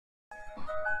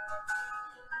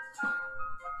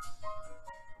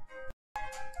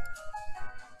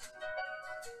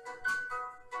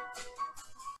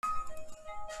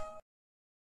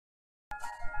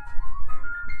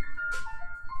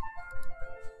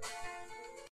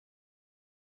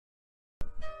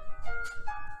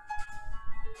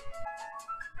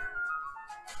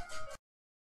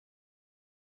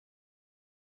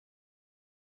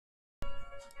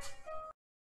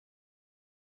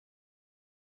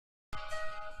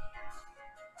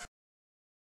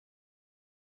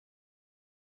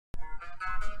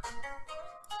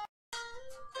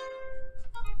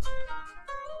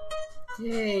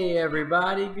Hey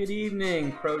everybody, good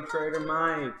evening. Pro Trader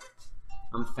Mike.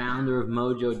 I'm founder of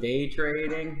MOJO Day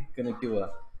Trading. Gonna do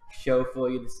a show for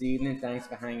you this evening. Thanks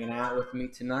for hanging out with me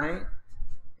tonight.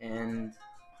 And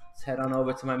let's head on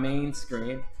over to my main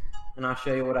screen and I'll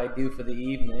show you what I do for the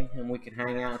evening, and we can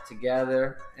hang out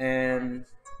together and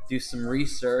do some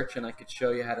research, and I could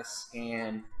show you how to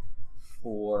scan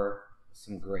for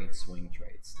some great swing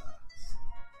trade stocks.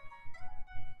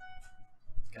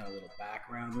 Got a little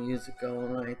background music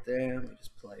going right there. Let me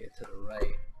just play it to the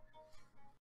right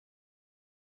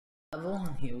level,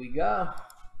 and here we go.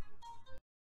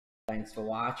 Thanks for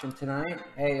watching tonight.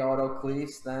 Hey,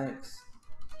 Autoclease, thanks.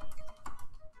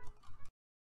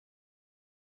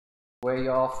 Where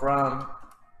y'all from?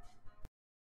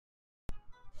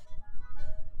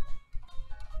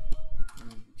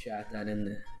 Chat that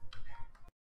in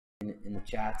the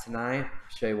chat tonight.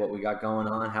 Show you what we got going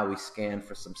on, how we scan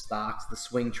for some stocks. The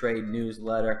swing trade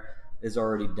newsletter is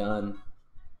already done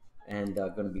and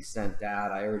going to be sent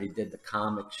out. I already did the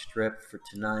comic strip for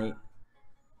tonight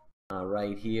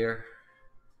right here.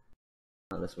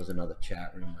 This was another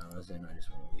chat room I was in. I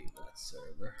just want to leave that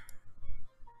server.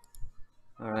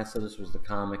 Alright, so this was the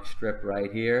comic strip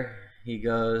right here. He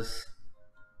goes,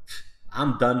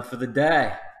 I'm done for the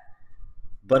day,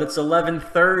 but it's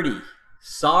 11:30.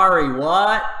 Sorry,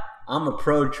 what? I'm a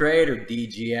pro trader,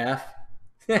 DGF.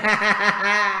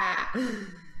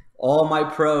 All my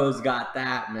pros got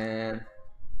that, man.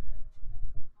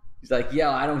 He's like,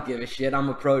 yo, I don't give a shit. I'm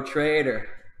a pro trader.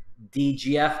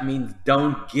 DGF means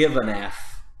don't give an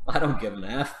F. I don't give an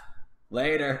F.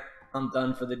 Later. I'm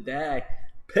done for the day.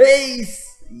 Peace.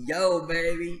 Yo,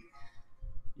 baby.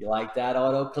 You like that,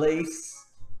 Autoclease?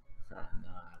 No,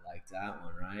 I like that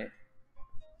one, right?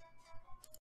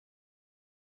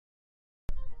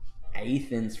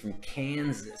 Ethan's from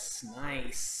Kansas.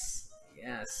 Nice.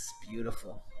 Yes,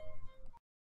 beautiful.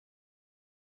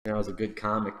 That was a good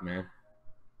comic, man.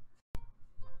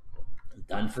 I'm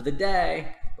done for the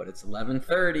day, but it's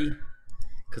 11:30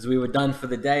 because we were done for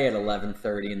the day at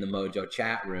 11:30 in the Mojo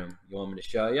chat room. You want me to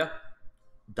show you?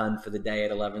 Done for the day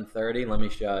at 11:30. Let me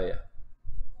show you.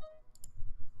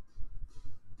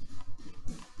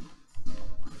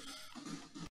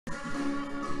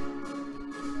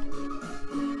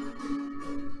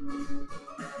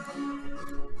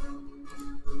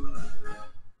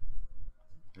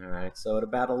 All right, so at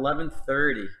about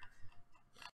 11:30,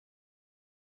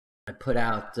 I put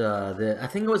out I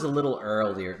think it was a little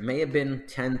earlier. It may have been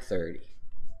 10:30.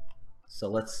 So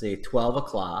let's see, 12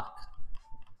 o'clock,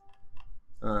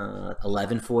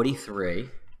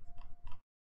 11:43,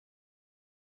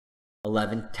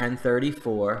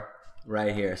 10:34,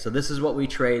 right here. So this is what we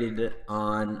traded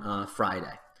on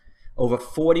Friday. Over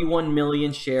 41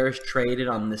 million shares traded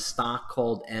on this stock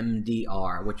called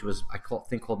MDR, which was, I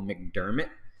think, called McDermott.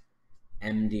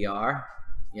 MDR.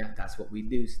 Yeah, that's what we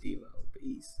do, Steve-O.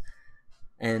 Peace.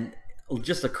 And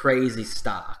just a crazy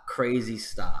stock, crazy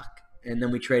stock. And then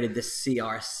we traded this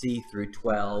CRC through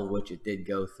 12, which it did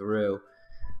go through.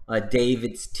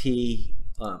 David's T,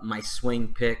 my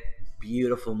swing pick,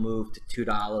 beautiful move to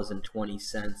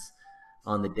 $2.20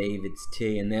 on the David's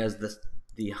T. And there's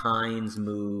the Heinz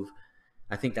move.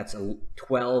 I think that's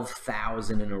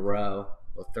 12,000 in a row,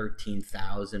 or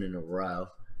 13,000 in a row.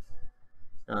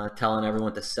 Telling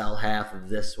everyone to sell half of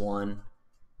this one.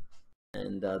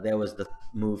 And there was the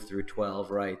move through 12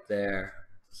 right there.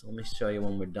 So let me show you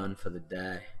when we're done for the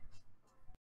day.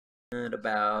 At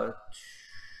about,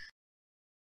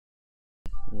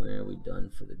 where are we done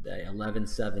for the day?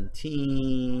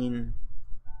 11:17.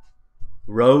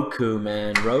 Roku,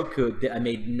 man. Roku. I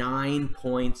made 9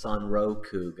 points on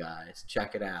Roku, guys.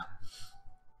 Check it out.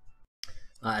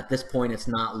 At this point, it's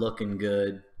not looking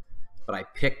good. But I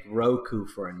picked Roku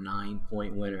for a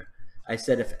 9-point winner. I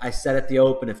said at the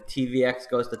open, if TVX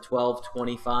goes to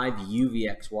 12.25,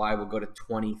 UVXY will go to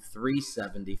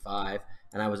 23.75,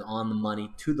 and I was on the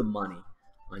money, to the money,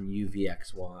 on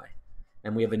UVXY.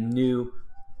 And we have a new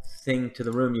thing to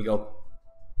the room. You go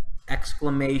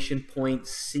exclamation point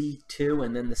C2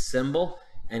 and then the symbol,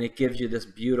 and it gives you this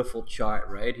beautiful chart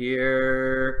right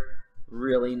here.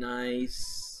 Really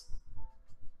nice.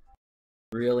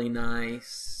 Really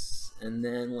nice. And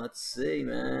then let's see,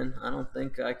 man. I don't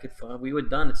think I could find. We were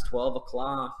done. It's 12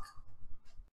 o'clock.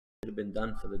 Should have been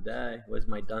done for the day. Where's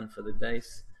my done for the day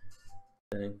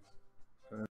thing?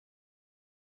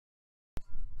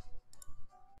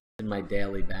 In my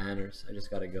daily banners. I just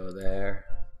got to go there.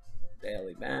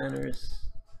 Daily banners.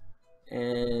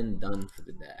 And done for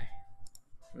the day.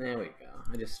 There we go.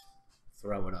 I just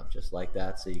throw it up just like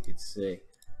that so you could see.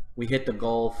 we hit the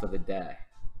goal for the day,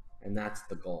 and that's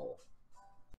the goal,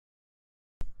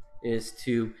 is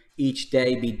to each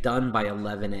day be done by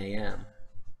 11 a.m.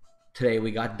 Today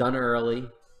we got done early.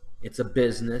 It's a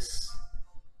business,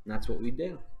 and that's what we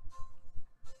do.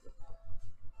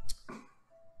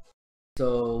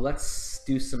 So let's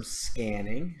do some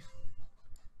scanning.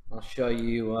 I'll show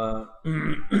you a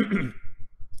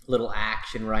little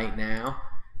action right now.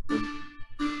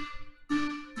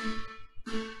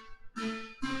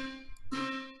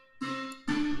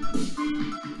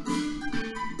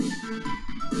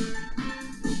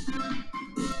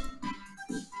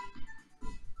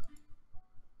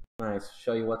 Nice.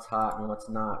 Show you what's hot and what's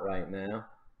not right now.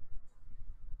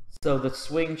 So the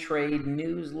swing trade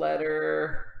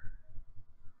newsletter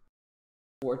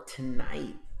for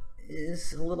tonight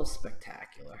is a little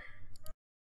spectacular.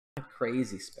 Not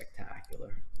crazy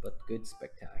spectacular, but good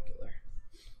spectacular.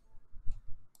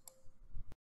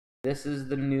 This is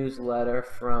the newsletter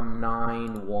from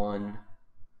 9/1.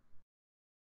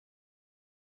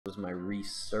 Was my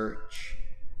research.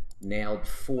 Nailed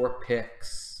 4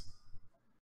 picks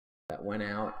that went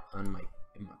out on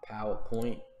in my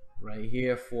PowerPoint right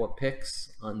here. 4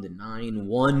 picks on the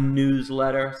 9/1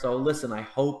 newsletter. So listen, I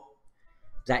hope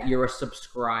that you're a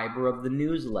subscriber of the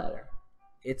newsletter.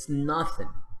 It's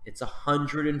nothing. It's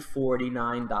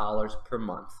 $149 per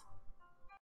month.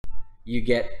 You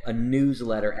get a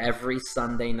newsletter every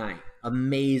Sunday night.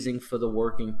 Amazing for the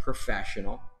working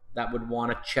professional that would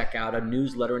want to check out a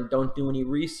newsletter and don't do any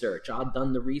research. I've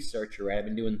done the research already. I've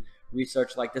been doing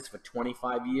research like this for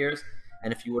 25 years.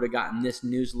 And if you would have gotten this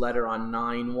newsletter on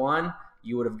 9/1,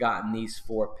 you would have gotten these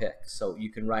 4 picks. So you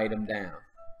can write them down.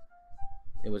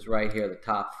 It was right here, the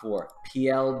top 4.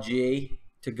 PLG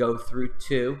to go through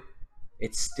 2.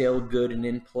 It's still good and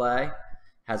in play.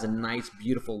 Has a nice,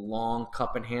 beautiful, long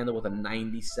cup and handle with a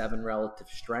 97 relative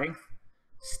strength.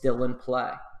 Still in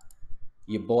play.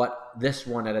 You bought this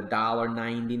one at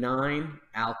 $1.99.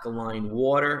 Alkaline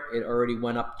water. It already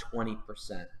went up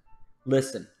 20%.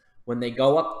 Listen, when they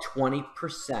go up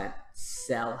 20%,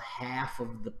 sell half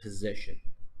of the position.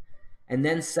 And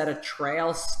then set a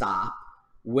trail stop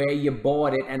where you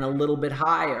bought it and a little bit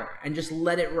higher and just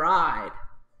let it ride.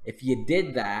 If you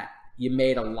did that, you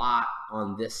made a lot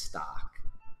on this stock.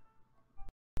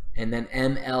 And then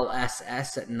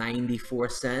MLSS at 94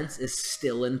 cents is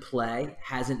still in play.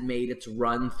 Hasn't made its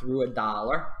run through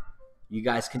 $1. You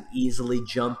guys can easily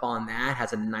jump on that.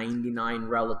 Has a 99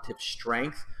 relative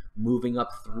strength, moving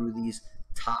up through these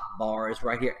top bars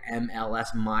right here.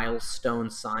 MLS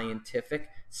Milestone Scientific,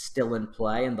 still in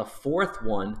play. And the 4th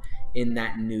one in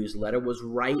that newsletter was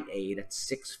Rite Aid at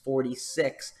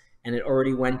 646, and it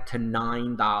already went to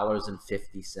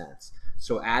 $9.50.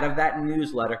 So out of that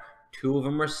newsletter, 2 of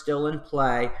them are still in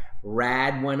play.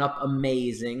 Rad went up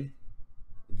amazing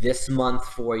this month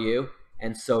for you,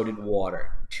 and so did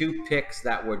water. 2 picks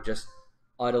that were just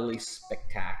utterly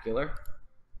spectacular.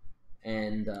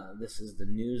 And this is the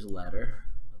newsletter.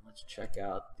 Let's check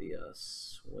out the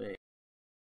swing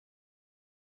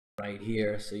right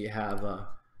here. So you have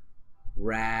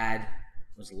Rad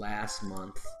was last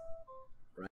month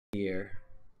right here.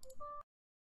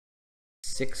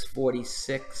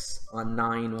 646 on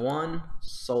 9/1,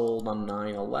 sold on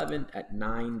 9/11 at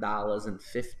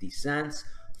 $9.50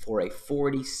 for a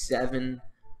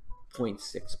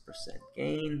 47.6%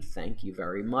 gain. Thank you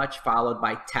very much. Followed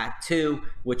by Tattoo,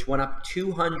 which went up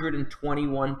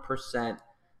 221%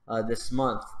 this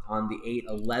month on the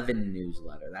 8/11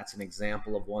 newsletter. That's an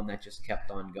example of one that just kept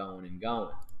on going and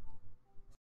going.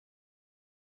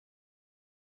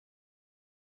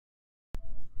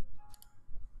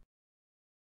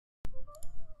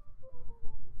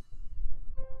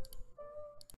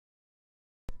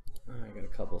 I got a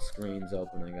couple screens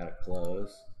open I gotta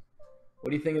close. What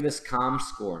do you think of this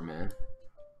ComScore, man?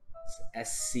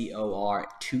 It's SCOR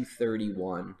at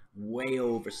 231, way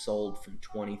oversold from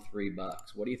 23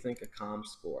 bucks. What do you think of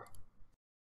ComScore?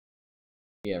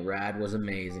 Yeah, Rad was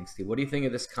amazing, Steve. What do you think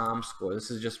of this ComScore? This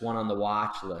is just one on the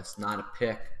watch list, not a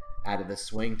pick out of the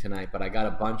swing tonight, but I got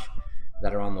a bunch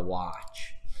that are on the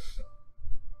watch.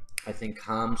 I think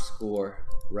ComScore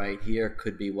right here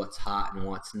could be what's hot and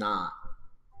what's not.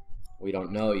 We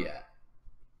don't know yet,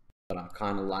 but I'm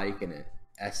kind of liking it.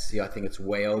 SC, I think it's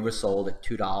way oversold at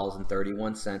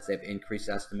 $2.31. They have increased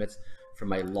estimates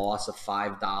from a loss of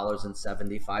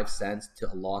 $5.75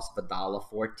 to a loss of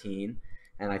 $1.14,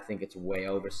 and I think it's way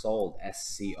oversold.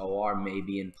 SCOR may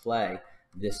be in play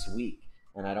this week,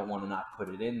 and I don't want to not put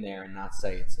it in there and not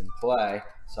say it's in play,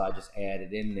 so I just add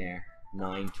it in there.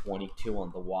 922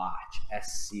 on the watch.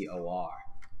 SCOR.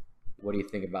 What do you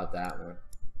think about that one?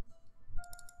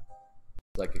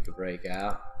 Like it could break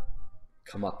out.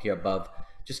 come up here above,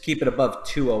 just keep it above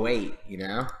 208, you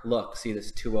know? Look, see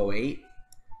this 208?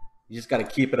 You just got to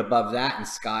keep it above that, and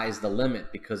sky's the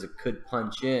limit, because it could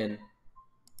punch in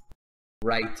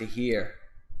right to here.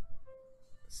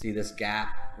 See this gap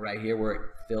right here where it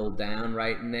filled down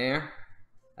right in there?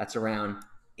 That's around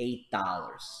 $8.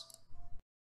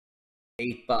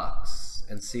 $8.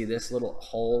 And see this little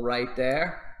hole right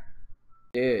there?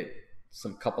 Dude,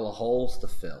 some couple of holes to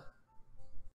fill.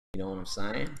 You know what I'm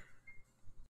saying?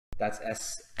 That's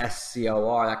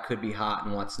SCOR. That could be hot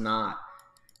and what's not.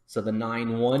 So the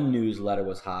 9/1 newsletter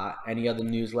was hot. Any other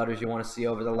newsletters you want to see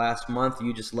over the last month,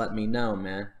 you just let me know,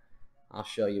 man. I'll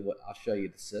show you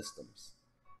the systems.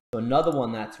 So another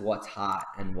one that's what's hot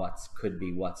and could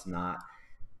be what's not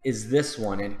is this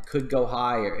one, and it could go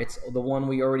higher. It's the one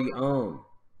we already own.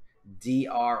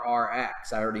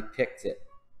 DRRX. I already picked it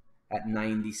at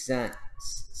 90 cents,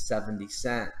 70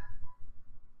 cents.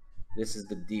 This is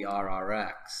the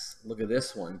DRRX. Look at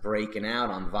this one breaking out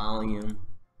on volume.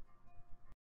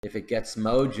 If it gets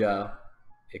mojo,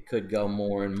 it could go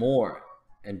more and more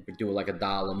and do like a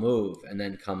dollar move and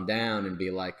then come down and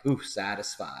be like, ooh,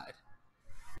 satisfied.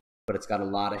 But it's got a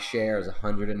lot of shares,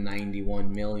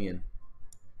 191 million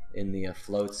in the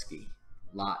float ski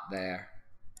lot there.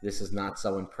 This is not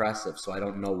so impressive, so I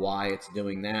don't know why it's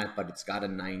doing that, but it's got a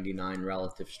 99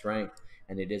 relative strength,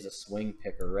 and it is a swing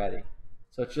pick already.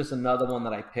 So it's just another one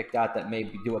that I picked out that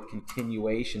maybe do a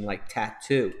continuation like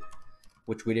Tattoo,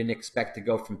 which we didn't expect to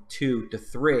go from 2 to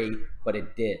 3, but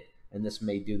it did. And this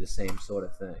may do the same sort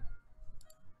of thing.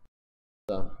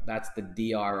 So that's the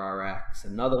DRRX.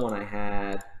 Another one I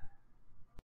had,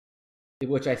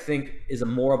 which I think is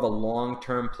more of a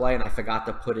long-term play, and I forgot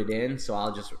to put it in, so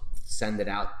I'll just send it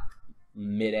out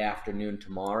mid-afternoon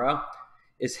tomorrow,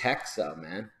 is Hexo,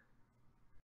 man.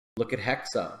 Look at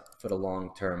Hexo for the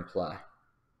long-term play.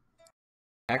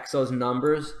 Hexo's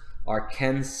numbers are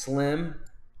Ken Slim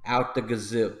out the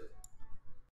gazoo,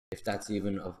 if that's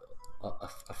even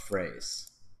a phrase.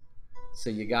 So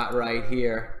you got right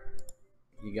here,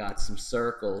 you got some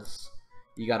circles.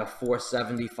 You got a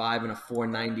 475 and a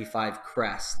 495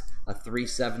 crest, a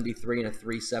 373 and a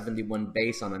 371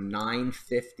 base on a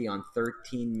 950 on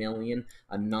 13 million,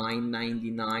 a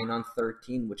 999 on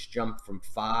 13, which jumped from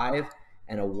 5,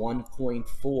 and a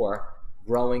 1.4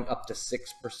 growing up to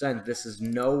 6%. This is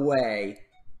no way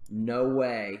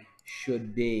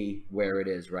should be where it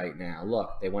is right now.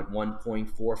 Look, they went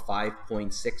 1.4,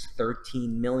 5.6,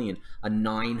 13 million, a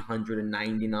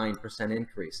 999%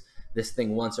 increase. This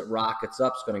thing, once it rockets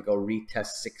up, is going to go retest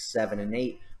 6, 7, and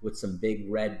 8 with some big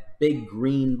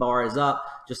green bars up.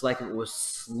 Just like if it was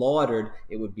slaughtered,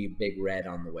 it would be big red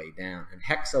on the way down. And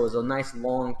Hexo is a nice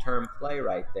long-term play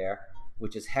right there,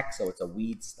 which is Hexo. It's a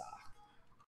weed stock.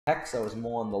 Hexo is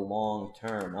more on the long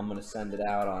term. I'm going to send it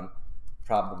out on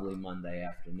probably Monday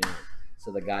afternoon.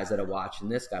 So the guys that are watching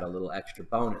this got a little extra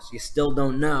bonus. You still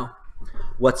don't know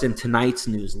what's in tonight's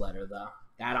newsletter, though.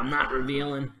 That I'm not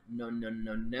revealing. No.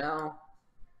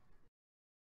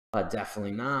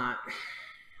 Definitely not.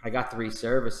 I got 3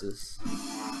 services.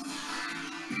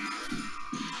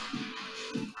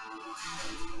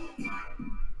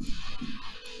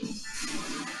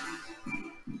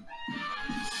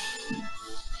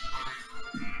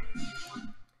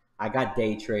 I got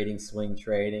day trading, swing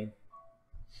trading,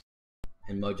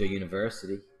 and MOJO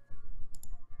University.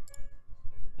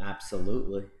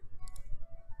 Absolutely.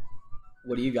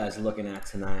 What are you guys looking at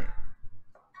tonight?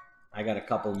 I got a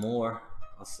couple more.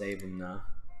 I'll save them though.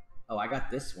 Oh, I got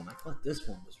this one. I thought this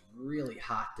one was really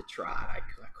hot to try. I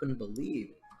couldn't believe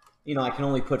it. You know, I can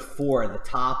only put 4 of the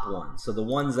top ones. So the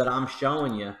ones that I'm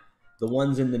showing you, the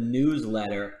ones in the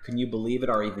newsletter, can you believe it,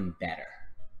 are even better.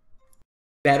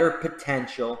 Better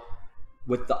potential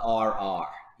with the RR.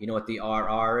 You know what the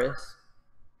RR is?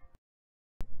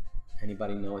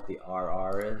 Anybody know what the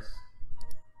RR is?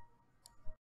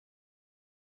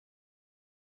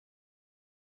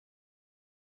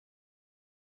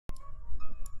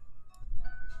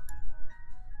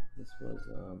 This was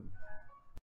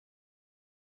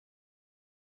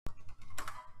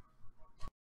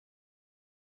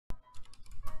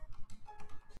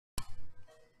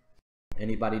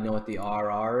anybody know what the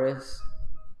RR is?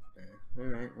 All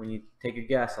right, when you take a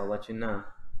guess, I'll let you know.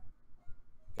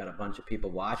 Got a bunch of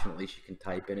people watching. At least you can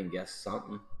type in and guess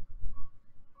something.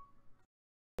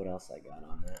 What else I got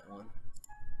on that one?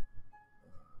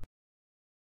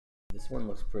 This one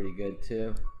looks pretty good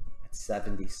too. At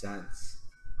 70 cents.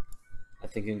 I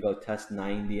think you can go test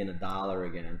 90 and $1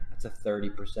 again. That's a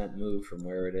 30% move from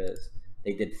where it is.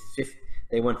 They did 50.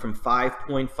 They went from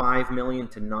 5.5 million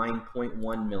to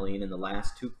 9.1 million in the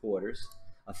last 2 quarters.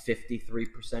 A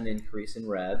 53% increase in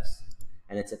revs.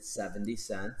 and it's at 70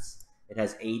 cents. It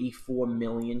has 84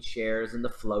 million shares in the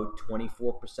float,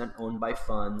 24% owned by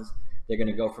funds. They're going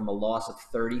to go from a loss of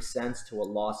 30 cents to a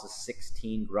loss of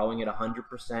 16, growing at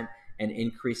 100%, and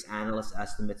increase analyst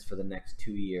estimates for the next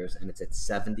 2 years. And it's at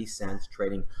 70 cents,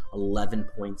 trading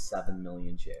 11.7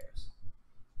 million shares.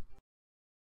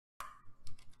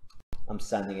 I'm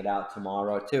sending it out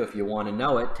tomorrow too. If you want to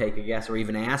know it, take a guess or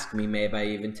even ask me. Maybe I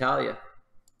even tell you.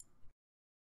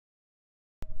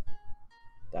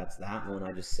 That's that one.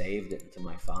 I just saved it into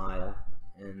my file.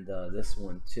 And this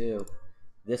one too.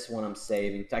 This one I'm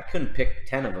saving. I couldn't pick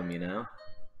 10 of them, you know.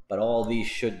 But all these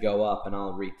should go up, and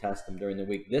I'll retest them during the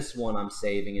week. This one I'm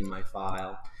saving in my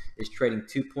file is trading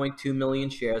 2.2 million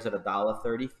shares at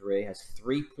 $1.33. Has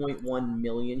 3.1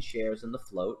 million shares in the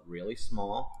float. Really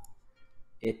small.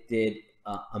 It did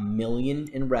 $1 million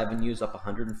in revenues, up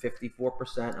 154%,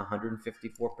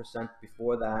 154%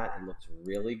 before that. It looks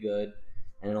really good.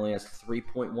 And it only has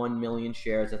 3.1 million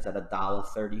shares. That's at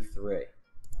 $1.33.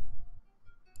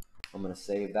 I'm going to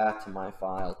save that to my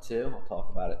file too. I'll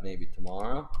talk about it maybe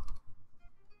tomorrow.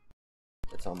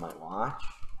 It's on my watch.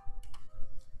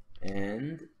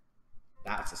 And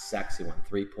that's a sexy one.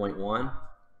 3.1.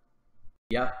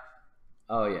 Yep.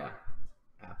 Oh yeah.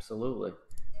 Absolutely.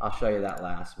 I'll show you that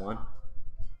last one.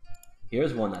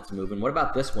 Here's one that's moving. What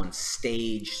about this one?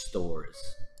 Stage Stores.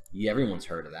 Yeah, everyone's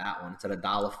heard of that one. It's at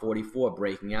 $1.44,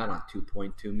 breaking out on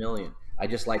 2.2 million. I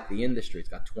just like the industry. It's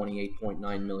got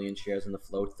 28.9 million shares in the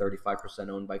float, 35%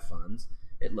 owned by funds.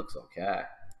 It looks okay,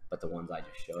 but the ones I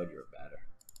just showed you are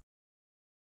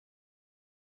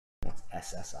better.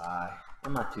 That's SSI.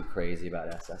 I'm not too crazy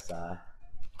about SSI.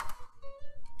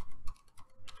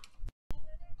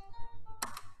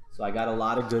 So I got a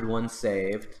lot of good ones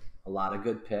saved, a lot of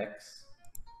good picks.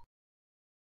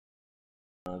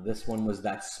 This one was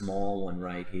that small one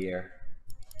right here.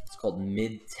 It's called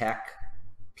MidTech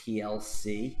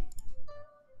PLC.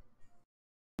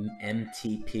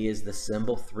 MTP is the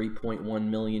symbol, 3.1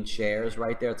 million shares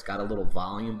right there. It's got a little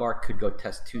volume bar, could go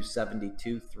test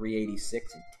 272,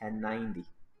 386, and 1090.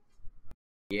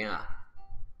 Yeah.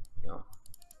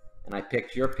 And I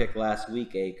picked your pick last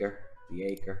week, the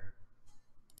Acre.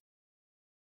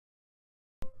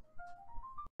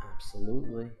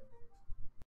 Absolutely.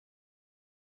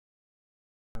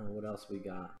 What else we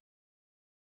got?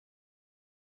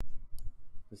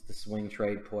 This is the swing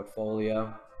trade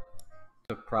portfolio.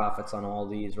 Took profits on all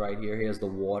these right here. Here's the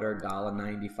water,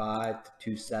 $1.95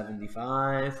 to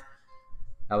 $2.75.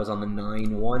 That was on the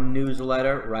 9/1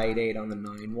 newsletter. Rite Aid on the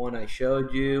 9/1 I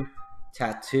showed you.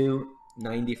 Tattoo,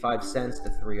 95 cents to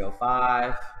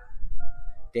 305.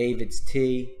 David's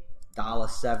Tea,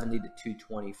 $1.70 to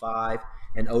 $2.25.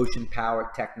 And Ocean Power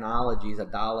Technologies,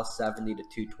 $1.70 to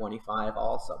 $2.25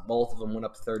 also. Both of them went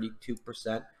up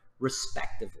 32%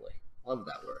 respectively. Love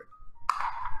that word.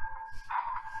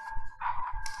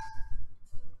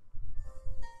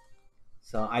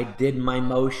 So I did my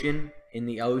motion in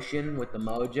the ocean with the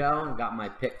Mojo, got my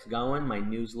picks going. My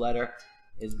newsletter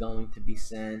is going to be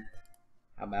sent,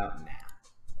 how about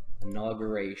now?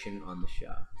 Inauguration on the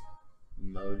show.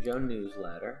 Mojo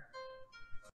newsletter.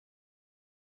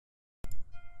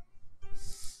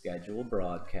 Schedule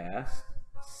broadcast.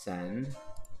 Send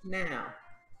now.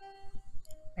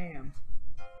 Bam.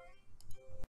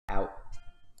 Out.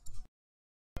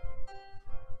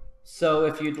 So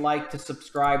if you'd like to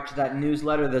subscribe to that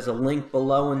newsletter, there's a link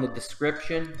below in the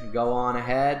description. Go on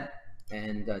ahead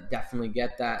and definitely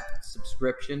get that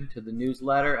subscription to the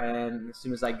newsletter. And as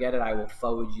soon as I get it, I will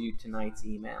forward you tonight's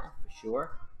email for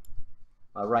sure.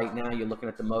 Right now, you're looking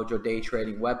at the MOJO Day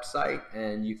Trading website,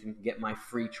 and you can get my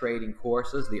free trading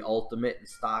courses, the ultimate in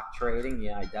stock trading.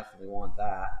 Yeah, I definitely want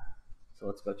that. So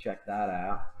let's go check that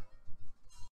out.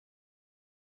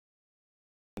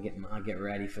 I'll get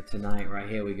ready for tonight. Right,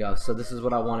 here we go. So this is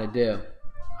what I want to do.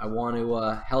 I want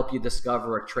to help you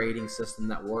discover a trading system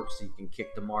that works so you can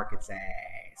kick the market's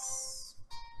ass.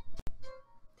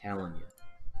 Telling you.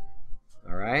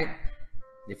 All right?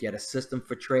 If you had a system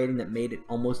for trading that made it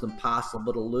almost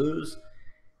impossible to lose,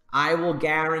 I will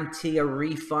guarantee a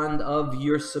refund of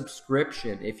your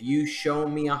subscription. If you show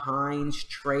me a Heinz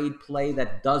trade play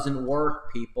that doesn't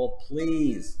work, people,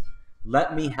 please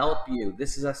let me help you.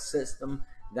 This is a system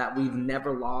that we've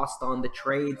never lost on the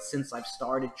trade since I've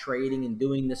started trading and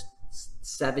doing this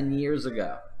 7 years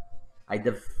ago. I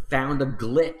found a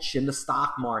glitch in the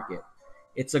stock market.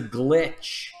 It's a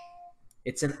glitch.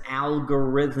 It's an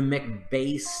algorithmic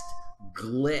based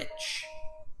glitch.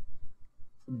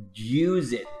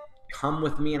 Use it. Come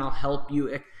with me and I'll help you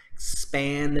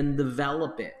expand and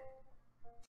develop it.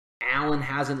 Allen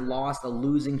hasn't lost a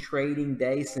losing trading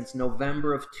day since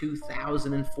November of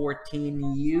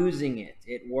 2014 using it.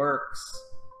 It works.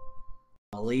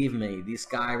 Believe me, this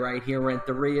guy right here,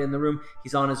 Renteria in the room,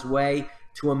 he's on his way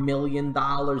to $1 million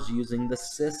using the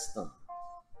system.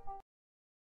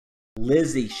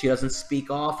 Lizzie, she doesn't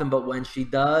speak often, but when she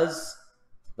does,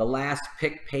 the last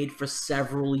pick paid for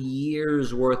several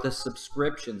years worth of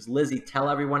subscriptions. Lizzie, tell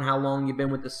everyone how long you've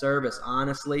been with the service.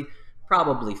 Honestly,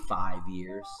 probably 5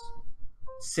 years.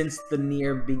 Since the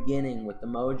near beginning with the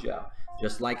Mojo,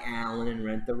 just like Allen and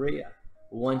Renteria.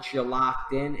 Once you're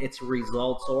locked in, it's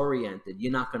results oriented.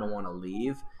 You're not going to want to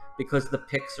leave because the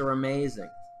picks are amazing.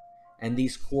 And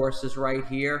these courses right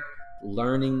here,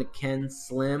 learning the Ken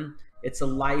Slim, it's a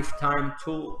lifetime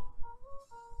tool.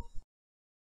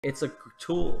 It's a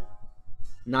tool.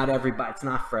 Not everybody, it's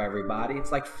not for everybody.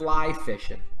 It's like fly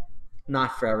fishing.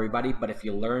 Not for everybody, but if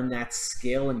you learn that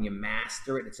skill and you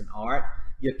master it, it's an art.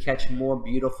 You'll catch more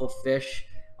beautiful fish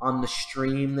on the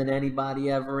stream than anybody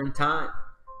ever in time.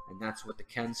 And that's what the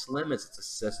Ken Slim is. It's a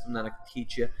system that'll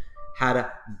teach you how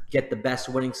to get the best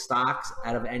winning stocks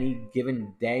out of any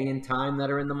given day and time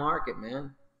that are in the market,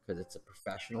 man. Because it's a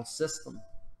professional system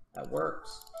that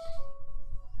works.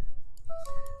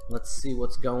 Let's see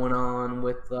what's going on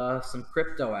with some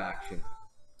crypto action.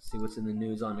 See what's in the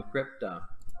news on the crypto.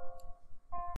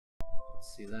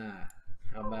 Let's see that.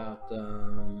 How about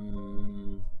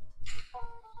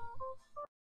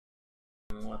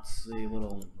let's see,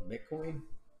 little Bitcoin.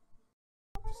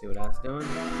 See what that's doing.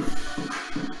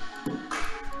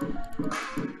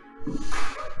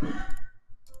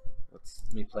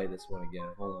 Let me play this one again.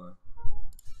 Hold on.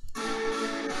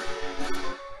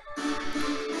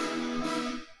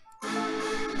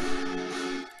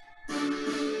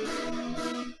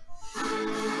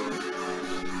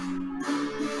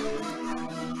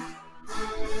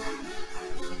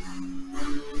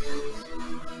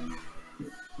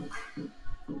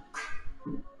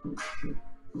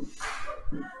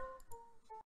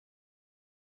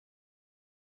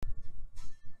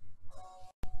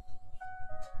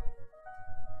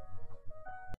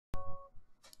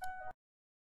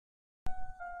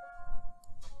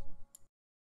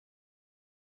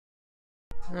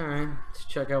 Alright, let's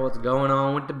check out what's going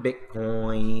on with the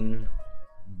Bitcoin.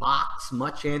 Box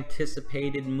much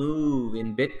anticipated move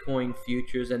in Bitcoin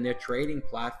futures and their trading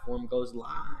platform goes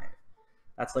live.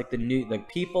 That's like the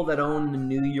people that own the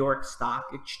New York Stock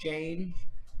Exchange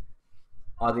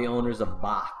are the owners of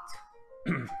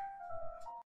Bakkt.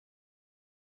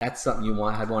 That's something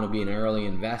I'd want to be an early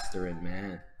investor in,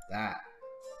 man. That.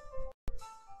 I'm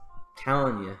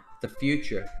telling you, the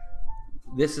future.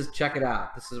 Check it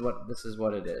out. This is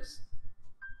what it is.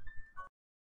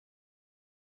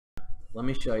 Let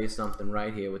me show you something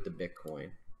right here with the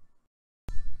Bitcoin.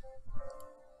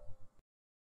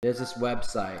 There's this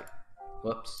website,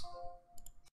 whoops,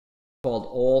 called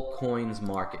All Coins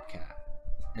Market Cap.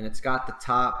 And it's got the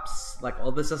tops, like,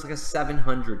 oh, this is like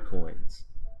 700 coins.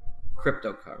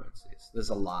 Cryptocurrencies.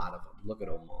 There's a lot of them. Look at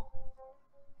them all.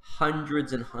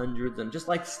 Hundreds and hundreds, and just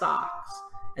like stocks.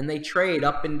 And they trade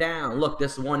up and down. Look,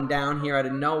 this one down here out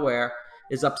of nowhere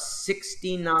is up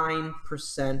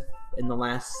 69% in the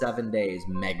last 7 days.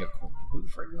 Megacoin. Who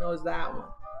freaking knows that one?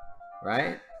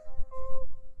 Right?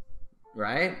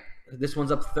 Right? This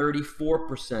one's up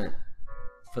 34%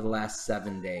 for the last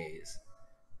 7 days.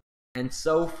 And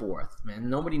so forth, man.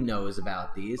 Nobody knows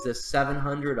about these. There's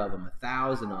 700 of them,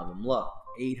 1,000 of them. Look,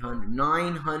 800,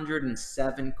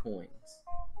 907 coins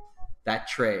that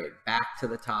trade back to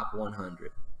the top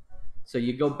 100. So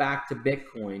you go back to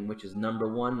Bitcoin, which is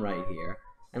 #1 right here,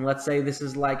 and let's say this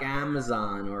is like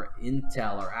Amazon or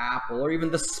Intel or Apple or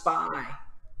even the SPY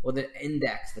or the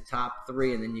index, the top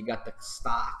 3, and then you got the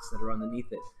stocks that are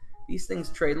underneath it. These things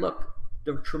trade, look,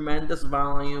 the tremendous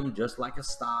volume, just like a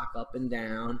stock, up and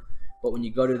down. But when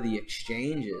you go to the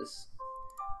exchanges,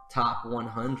 top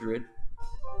 100,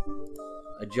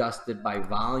 adjusted by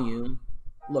volume,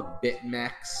 look,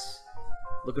 BitMEX,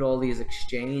 look at all these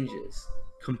exchanges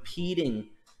competing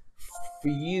for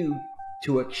you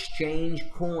to exchange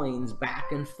coins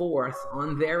back and forth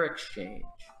on their exchange.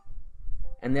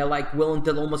 And they're like willing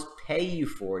to almost pay you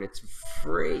for it. It's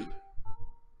free.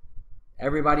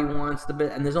 Everybody wants to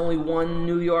bid, and there's only one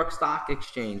New York Stock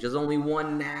Exchange. There's only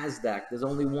one NASDAQ. There's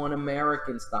only one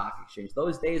American Stock Exchange.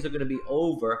 Those days are going to be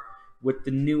over with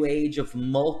the new age of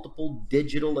multiple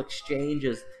digital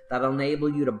exchanges that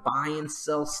enable you to buy and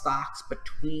sell stocks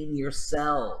between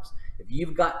yourselves. If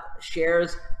you've got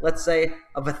shares, let's say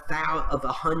of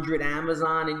 100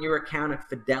 Amazon in your account at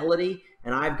Fidelity,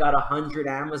 and I've got 100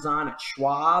 Amazon at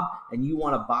Schwab, and you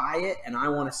want to buy it, and I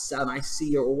want to sell, and I see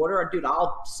your order, dude,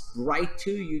 I'll write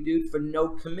to you, dude, for no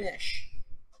commish.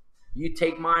 You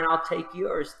take mine, I'll take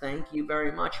yours. Thank you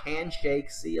very much. Handshake.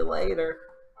 See you later.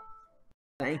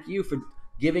 Thank you for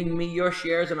giving me your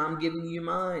shares, and I'm giving you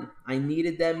mine. I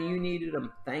needed them, you needed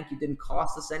them. Thank you. Didn't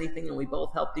cost us anything, and we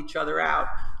both helped each other out,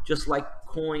 just like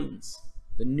coins.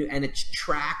 And it's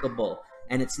trackable,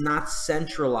 and it's not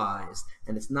centralized,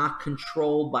 and it's not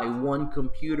controlled by one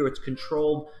computer. It's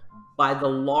controlled by the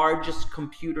largest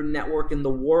computer network in the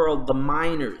world, the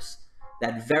miners,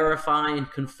 that verify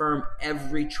and confirm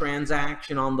every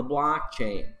transaction on the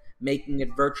blockchain, making it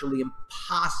virtually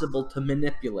impossible to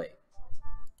manipulate.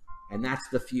 And that's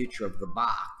the future of the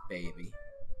Bach, baby.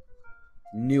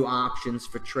 New options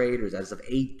for traders. As of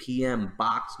 8 p.m.,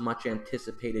 Bach's much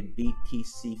anticipated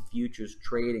BTC futures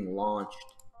trading launched.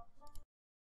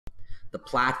 The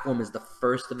platform is the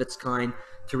first of its kind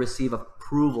to receive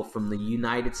approval from the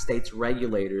United States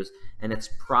regulators, and it's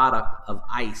product of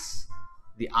ICE,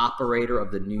 the operator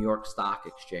of the New York Stock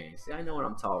Exchange. See, I know what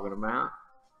I'm talking about.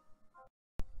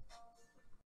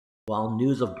 While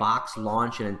news of Bach's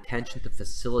launch and intention to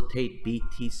facilitate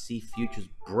BTC futures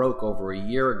broke over a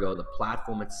year ago, the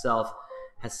platform itself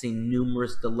has seen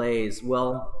numerous delays.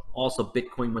 Well, also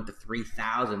Bitcoin went to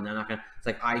 3,000. They're not gonna. It's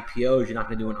like IPOs. You're not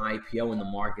gonna do an IPO when the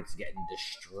market's getting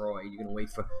destroyed. You're gonna wait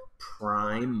for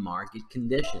prime market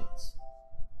conditions.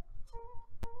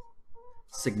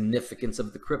 Significance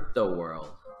of the crypto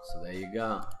world. So there you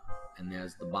go. And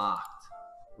there's the Bach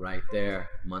right there.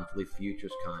 Monthly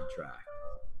futures contract.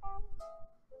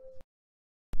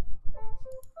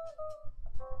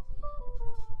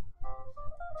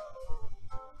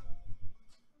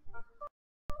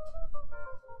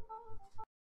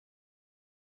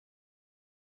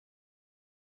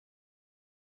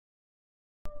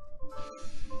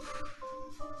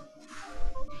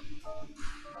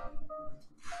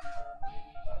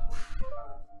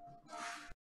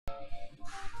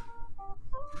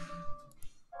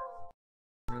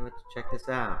 Let's check this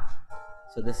out.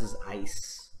 So this is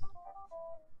ICE.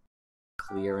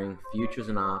 Clearing futures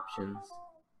and options,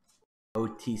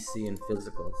 OTC and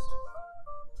physicals.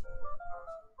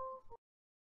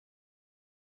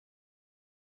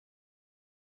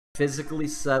 Physically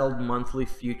settled monthly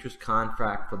futures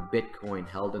contract for Bitcoin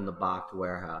held in the Bach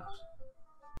warehouse.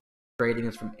 Trading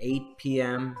is from 8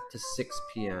 p.m. to 6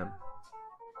 p.m.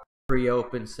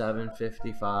 Pre-open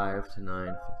 7:55 to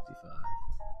 9:55.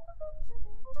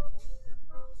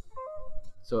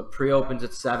 So it pre-opens at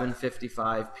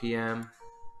 7:55 p.m.,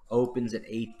 opens at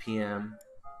 8 p.m.,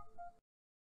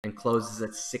 and closes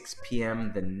at 6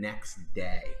 p.m. the next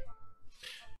day.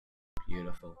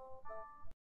 Beautiful.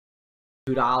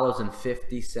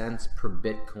 $2.50 per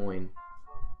Bitcoin.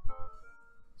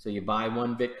 So you buy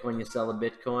one Bitcoin, you sell a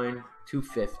Bitcoin,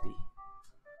 $2.50.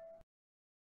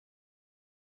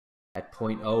 At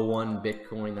 0.01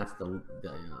 Bitcoin, that's the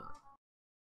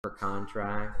per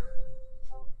contract.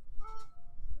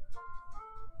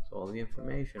 So all the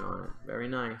information on it. Very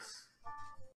nice.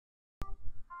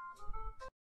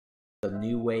 The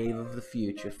new wave of the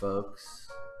future, folks.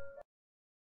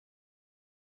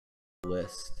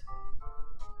 List.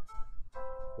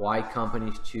 Why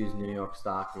companies choose New York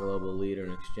Stock, global leader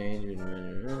in exchange.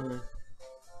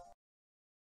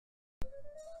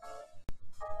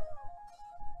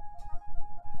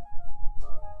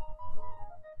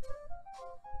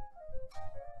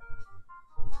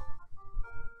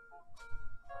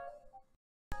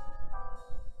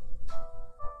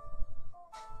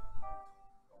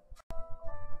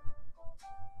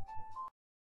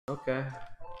 Okay.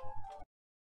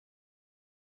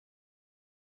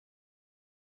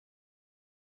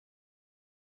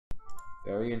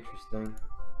 Very interesting.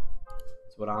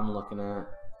 That's what I'm looking at.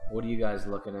 What are you guys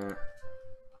looking at?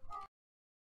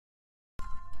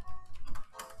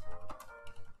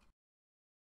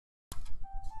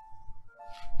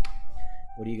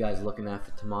 What are you guys looking at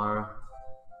for tomorrow?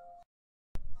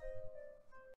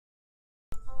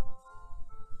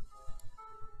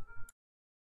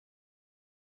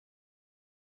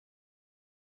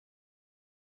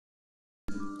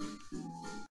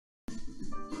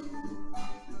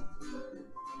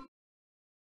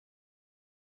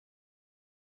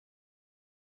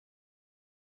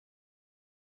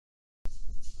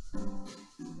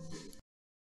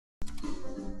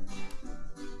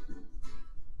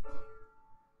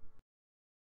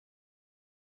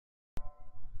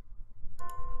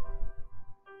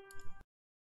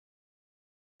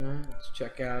 Let's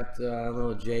check out a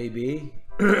little JB.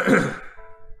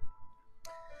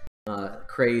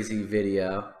 crazy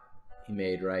video he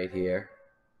made right here.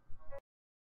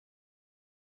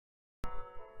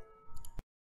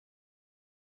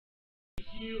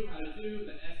 How to do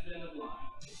the S-bend of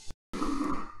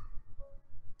line.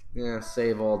 Yeah,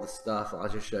 save all the stuff. I'll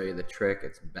just show you the trick.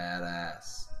 It's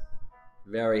badass.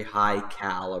 Very high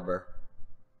caliber.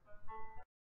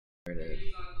 There it is.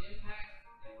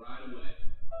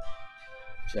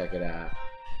 Check it out.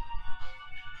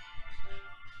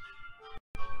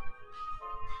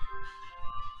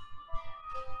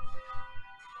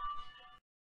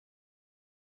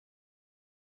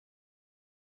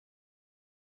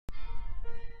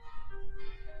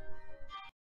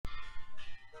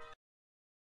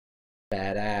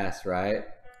 Badass, right?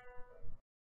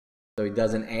 So he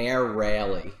does an air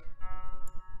rally.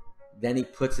 Then he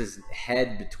puts his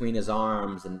head between his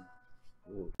arms and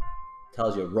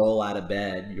tells you roll out of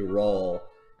bed. You roll,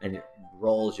 and it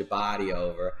rolls your body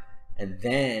over. And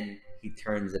then he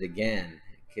turns it again.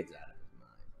 The kid's out of his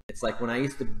mind. It's like when I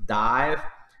used to dive,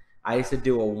 I used to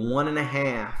do a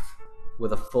 1.5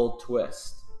 with a full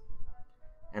twist.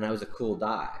 And that was a cool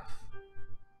dive.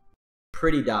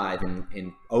 Pretty dive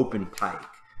in open pike,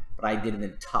 but I did it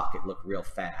in tuck. It looked real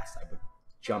fast. I would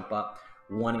jump up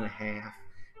 1.5, and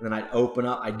then I'd open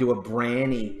up. I'd do a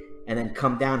branny, and then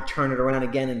come down, turn it around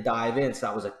again, and dive in. So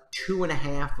that was a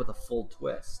 2.5 with a full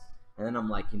twist. And then I'm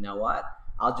like, you know what?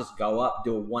 I'll just go up,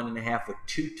 do a 1.5 with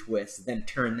 2 twists, then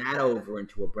turn that over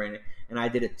into a branny. And I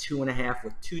did a 2.5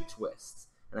 with 2 twists,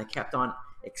 and I kept on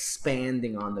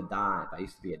expanding on the dive. I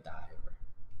used to be a diver.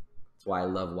 That's why I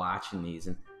love watching these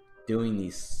and doing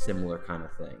these similar kind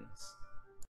of things.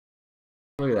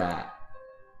 Look at that.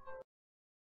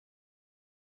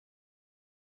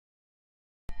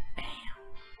 Bam.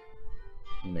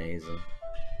 Amazing.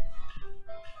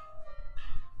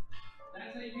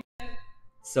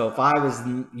 So if I was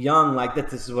young like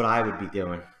that, this is what I would be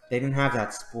doing. They didn't have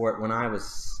that sport when I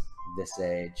was this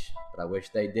age, but I wish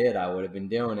they did. I would have been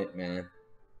doing it, man.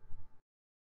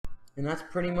 And that's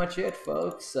pretty much it,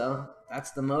 folks. So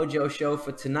that's the Mojo Show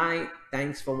for tonight.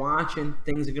 Thanks for watching.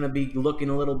 Things are going to be looking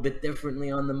a little bit differently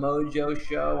on the Mojo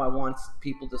Show. I want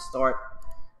people to start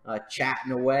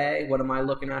chatting away. What am I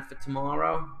looking at for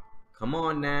tomorrow? Come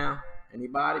on now.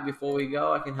 Anybody, before we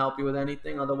go, I can help you with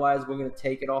anything. Otherwise, we're going to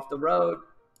take it off the road.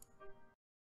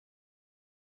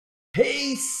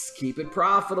 Peace. Keep it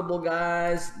profitable,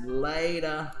 guys.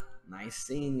 Later. Nice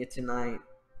seeing you tonight.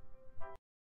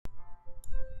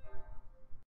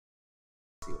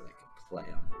 See what I can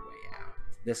play on the way out.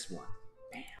 This one.